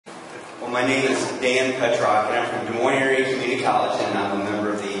Well, my name is Dan Petrak, and I'm from Des Moines Area Community College, and I'm a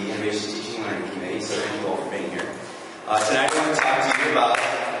member of the Innovation Teaching and Learning Committee, so thank you all for being here. Tonight I want to talk to you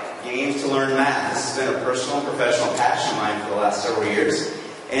about games to learn math. This has been a personal and professional passion of mine for the last several years,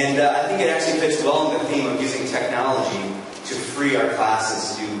 and I think it actually fits well in the theme of using technology to free our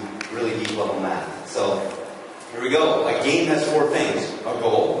classes to do really deep level math. So, here we go. A game has four things: a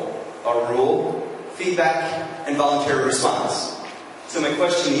goal, a rule, feedback, and voluntary response. So my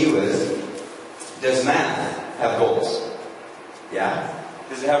question to you is, does math have goals? Yeah?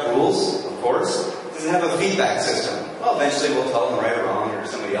 Does it have rules? Of course. Does it have a feedback system? Well, eventually we'll tell them right or wrong, or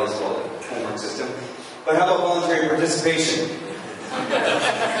somebody else will, a homework system. But how about voluntary participation?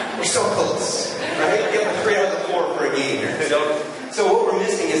 We're so close, right? Get the 3 out of the 4 for a game here. So what we're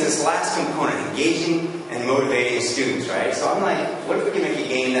missing is this last component, engaging and motivating students, right? So I'm like, what if we can make a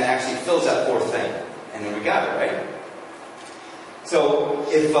game that actually fills that fourth thing? And then we got it, right? So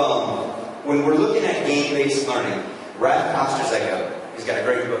if when we're looking at game-based learning, Ralph Koster's he's got a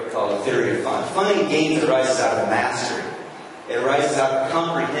great book called The Theory of Fun. Fun in games arises out of mastery. It arises out of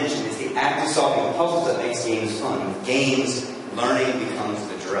comprehension. It's the act of solving puzzles that makes games fun. With games, learning becomes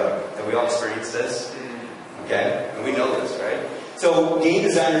the drug. Have we all experienced this? Okay? And we know this, right? So game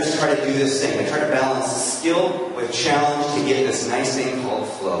designers try to do this thing. They try to balance skill with challenge to get this nice thing called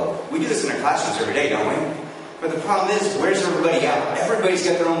flow. We do this in our classrooms every day, don't we? But the problem is, where's everybody at? Everybody's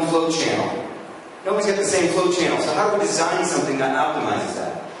got their own flow channel. Nobody's got the same flow channel. So how do we design something that optimizes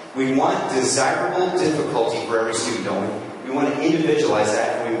that? We want desirable difficulty for every student, don't we? We want to individualize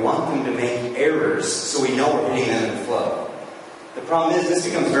that, and we want them to make errors so we know we're hitting them in the flow. The problem is, this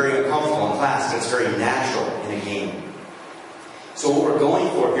becomes very uncomfortable in class, but it's very natural in a game. So what we're going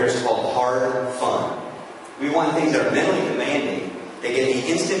for here is called hard fun. We want things that are mentally demanding. They get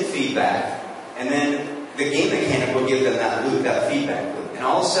the instant feedback, and then the game mechanic will give them that loop, that feedback loop. And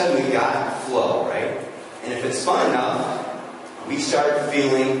all of a sudden we've got flow, right? And if it's fun enough, we start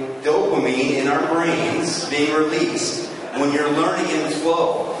feeling dopamine in our brains being released when you're learning in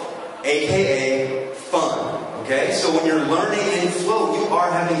flow, aka fun. Okay? So when you're learning in flow, you are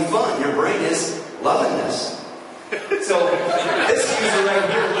having fun. Your brain is loving this. So this user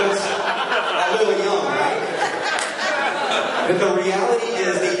right here looks a little young, right? But the reality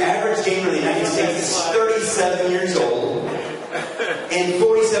is the average gamer in the United States is 37 years old, and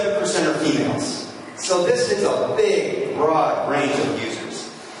 47% are females. So this is a big, broad range of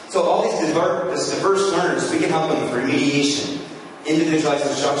users. So all these diverse learners, we can help them with remediation, individualized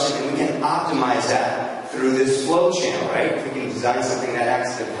instruction, and we can optimize that through this flow channel, right? We can design something that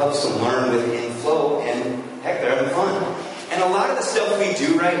helps them learn within flow, and heck, they're having fun. And a lot of the stuff we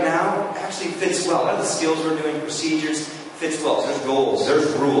do right now actually fits well. A lot of the skills we're doing, procedures, fits well. So there's goals,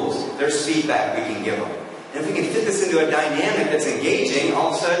 there's rules, there's feedback we can give them. And if we can fit this into a dynamic that's engaging,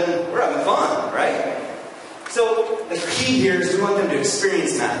 all of a sudden, we're having fun, right? So the key here is we want them to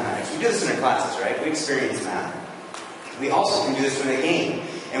experience mathematics. We do this in our classes, right? We experience math. We also can do this in a game.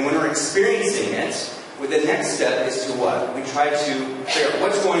 And when we're experiencing it, the next step is to what? We try to figure out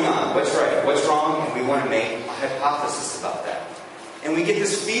what's going on, what's right, what's wrong, and we want to make a hypothesis about that. And we get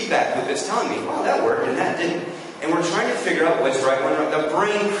this feedback loop that's telling me, well, that worked and that didn't. And we're trying to figure out what's right. The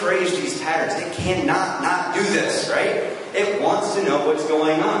brain craves these patterns. It cannot not do this, right? It wants to know what's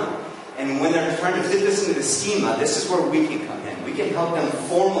going on. And when they're trying to fit this into the schema, this is where we can come in. We can help them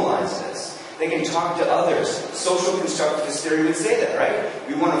formalize this. They can talk to others. Social constructivist theory would say that, right?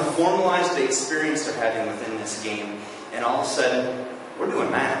 We want to formalize the experience they're having within this game. And all of a sudden, we're doing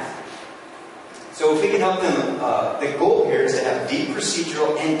math. So if we can help them, the goal here is to have deep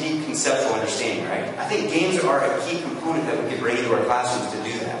procedural and deep conceptual understanding, right? I think games are a key component that we can bring into our classrooms to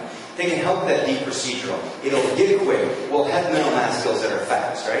do that. They can help that deep procedural. It'll get quick. We'll have mental math skills that are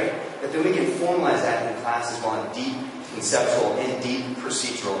fast, right? But then we can formalize that in classes while in deep conceptual and deep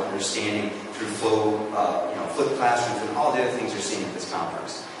procedural understanding through flow, flipped classrooms and all the other things you're seeing at this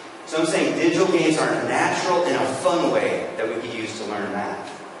conference. So I'm saying digital games are a natural and a fun way that we could use to learn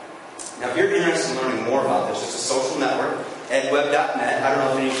math. Now, if you're interested in learning more about this, it's a social network, edweb.net. I don't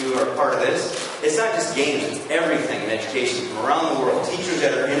know if any of you are a part of this. It's not just games, it's everything in education from around the world. Teachers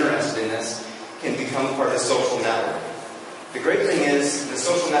that are interested in this can become part of the social network. The great thing is the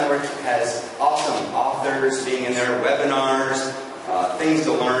social network has awesome authors being in there, webinars, things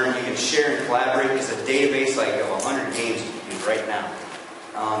to learn. You can share and collaborate. It's a database like of 100 games you can use right now.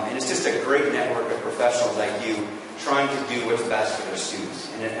 And it's just a great network of professionals like you trying to do what's best for their students.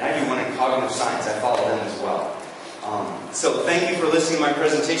 And I do one in cognitive science. I follow them as well. So thank you for listening to my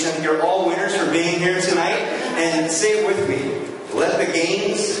presentation. I think you're all winners for being here tonight. And say it with me. Let the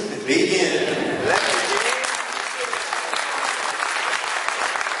games begin. Let the games begin.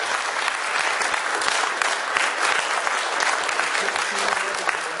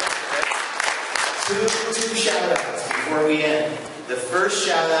 we end. The first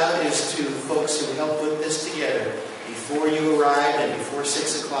shout out is to folks who helped put this together. Before you arrived and before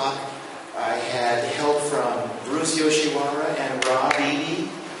 6 o'clock, I had help from Bruce Yoshiwara and Rob Edie.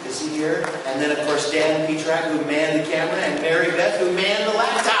 Is he here? And then, of course, Dan Petrak, who manned the camera, and Mary Beth, who manned the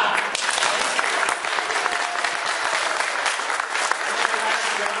laptop.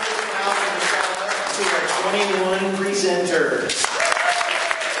 To our 21 presenters.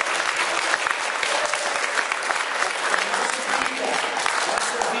 What's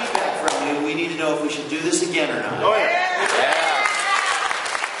the feedback from you? We need to know if we should do this again or not. Oh, yeah.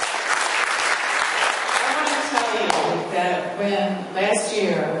 That when last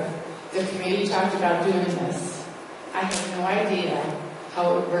year the committee talked about doing this, I had no idea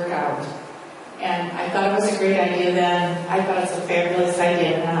how it would work out. And I thought it was a great idea then. I thought it's a fabulous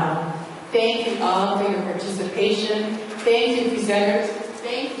idea now. Thank you all for your participation. Thank you, presenters.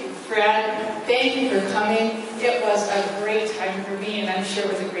 Thank you, Fred. Thank you for coming. It was a great time for me, and I'm sure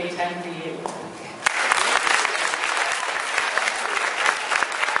it was a great time for you.